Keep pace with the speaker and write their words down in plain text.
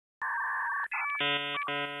Hey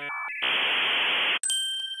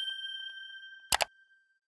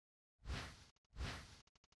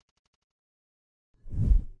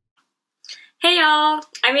y'all,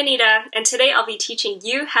 I'm Anita, and today I'll be teaching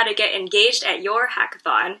you how to get engaged at your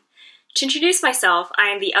hackathon. To introduce myself, I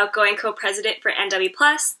am the outgoing co-president for NW+,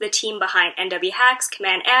 the team behind NW Hacks,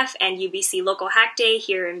 Command F, and UBC Local Hack Day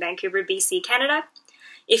here in Vancouver, BC, Canada.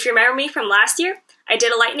 If you remember me from last year, I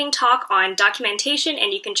did a lightning talk on documentation,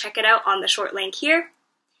 and you can check it out on the short link here.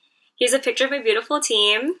 Here's a picture of my beautiful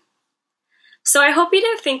team. So I hope you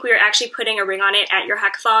didn't think we were actually putting a ring on it at your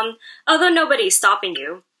hackathon, although nobody's stopping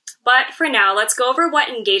you. But for now, let's go over what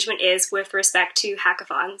engagement is with respect to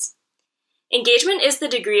hackathons. Engagement is the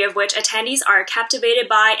degree of which attendees are captivated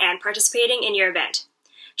by and participating in your event.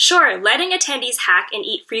 Sure, letting attendees hack and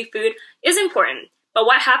eat free food is important, but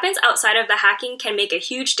what happens outside of the hacking can make a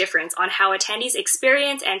huge difference on how attendees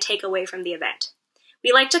experience and take away from the event.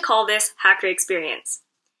 We like to call this hacker experience.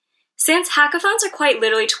 Since hackathons are quite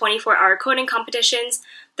literally 24-hour coding competitions,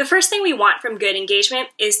 the first thing we want from good engagement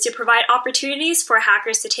is to provide opportunities for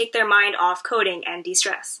hackers to take their mind off coding and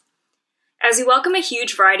de-stress. As we welcome a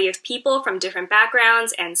huge variety of people from different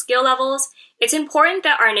backgrounds and skill levels, it's important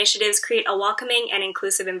that our initiatives create a welcoming and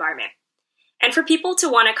inclusive environment. And for people to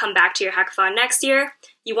want to come back to your hackathon next year,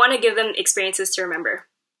 you want to give them experiences to remember.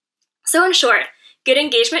 So in short, good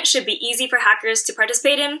engagement should be easy for hackers to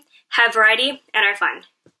participate in, have variety, and are fun.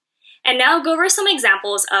 And now go over some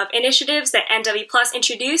examples of initiatives that NW+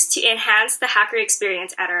 introduced to enhance the hacker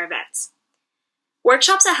experience at our events.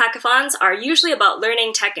 Workshops at hackathons are usually about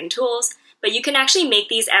learning tech and tools, but you can actually make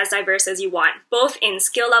these as diverse as you want, both in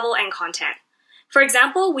skill level and content. For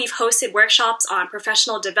example, we've hosted workshops on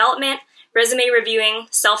professional development, resume reviewing,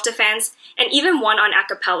 self-defense, and even one on a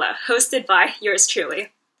cappella, hosted by yours truly.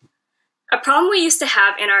 A problem we used to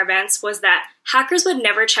have in our events was that hackers would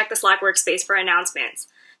never check the Slack workspace for announcements.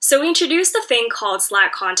 So we introduced a thing called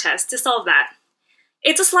Slack Contest to solve that.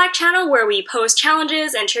 It's a Slack channel where we post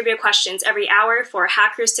challenges and trivia questions every hour for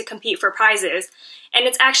hackers to compete for prizes, and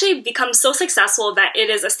it's actually become so successful that it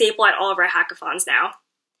is a staple at all of our hackathons now.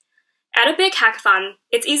 At a big hackathon,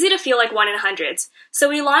 it's easy to feel like one in hundreds, so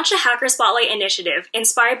we launched a Hacker Spotlight initiative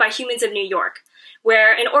inspired by Humans of New York,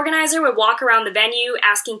 where an organizer would walk around the venue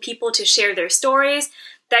asking people to share their stories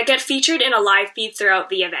that get featured in a live feed throughout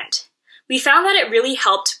the event. We found that it really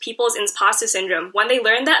helped people's imposter syndrome when they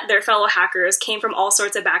learned that their fellow hackers came from all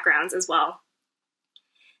sorts of backgrounds as well.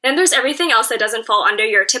 Then there's everything else that doesn't fall under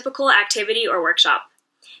your typical activity or workshop.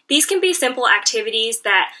 These can be simple activities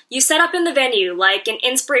that you set up in the venue, like an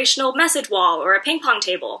inspirational message wall or a ping pong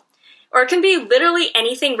table. Or it can be literally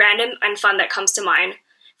anything random and fun that comes to mind.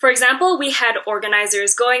 For example, we had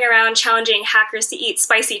organizers going around challenging hackers to eat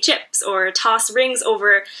spicy chips or toss rings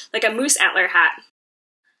over like a moose antler hat.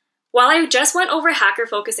 While I just went over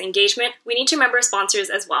hacker-focused engagement, we need to remember sponsors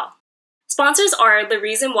as well. Sponsors are the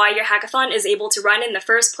reason why your hackathon is able to run in the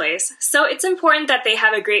first place, so it's important that they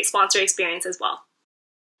have a great sponsor experience as well.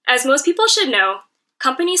 As most people should know,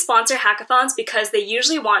 companies sponsor hackathons because they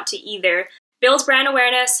usually want to either build brand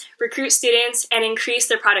awareness, recruit students, and increase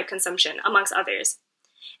their product consumption, amongst others.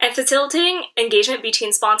 And facilitating engagement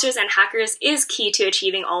between sponsors and hackers is key to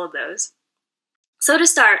achieving all of those. So to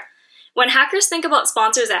start, when hackers think about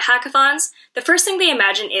sponsors at hackathons, the first thing they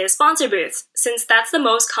imagine is sponsor booths, since that's the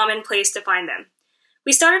most common place to find them.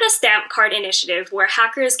 We started a stamp card initiative where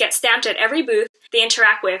hackers get stamped at every booth they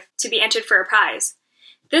interact with to be entered for a prize.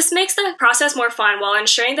 This makes the process more fun while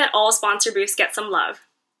ensuring that all sponsor booths get some love.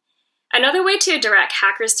 Another way to direct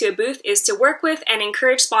hackers to a booth is to work with and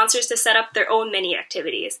encourage sponsors to set up their own mini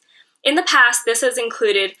activities. In the past, this has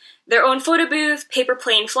included their own photo booth, paper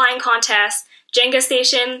plane flying contest, Jenga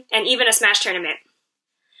station, and even a Smash tournament.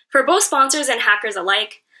 For both sponsors and hackers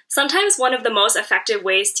alike, sometimes one of the most effective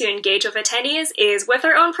ways to engage with attendees is with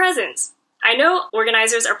our own presence. I know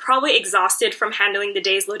organizers are probably exhausted from handling the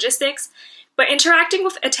day's logistics, but interacting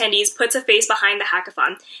with attendees puts a face behind the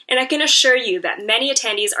hackathon, and I can assure you that many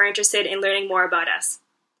attendees are interested in learning more about us.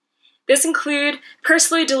 This includes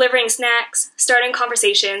personally delivering snacks, starting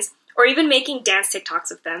conversations, or even making dance TikToks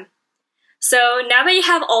with them. So now that you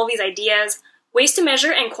have all these ideas, ways to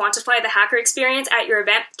measure and quantify the hacker experience at your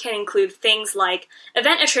event can include things like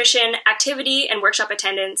event attrition, activity and workshop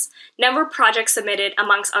attendance, number of projects submitted,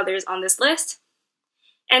 amongst others on this list.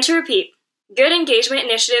 And to repeat, good engagement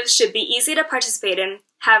initiatives should be easy to participate in,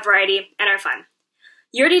 have variety, and are fun.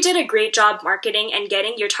 You already did a great job marketing and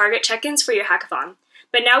getting your target check-ins for your hackathon,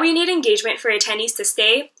 but now we need engagement for attendees to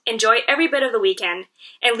stay, enjoy every bit of the weekend,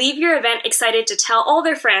 and leave your event excited to tell all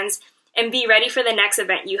their friends and be ready for the next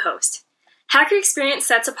event you host. Hacker experience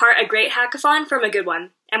sets apart a great hackathon from a good one.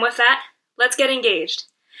 And with that, Let's get engaged.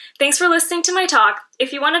 Thanks for listening to my talk.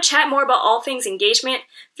 If you want to chat more about all things engagement,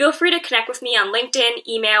 feel free to connect with me on LinkedIn,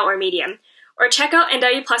 email, or Medium, or check out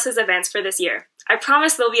NW Plus's events for this year. I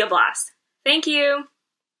promise they'll be a blast. Thank you!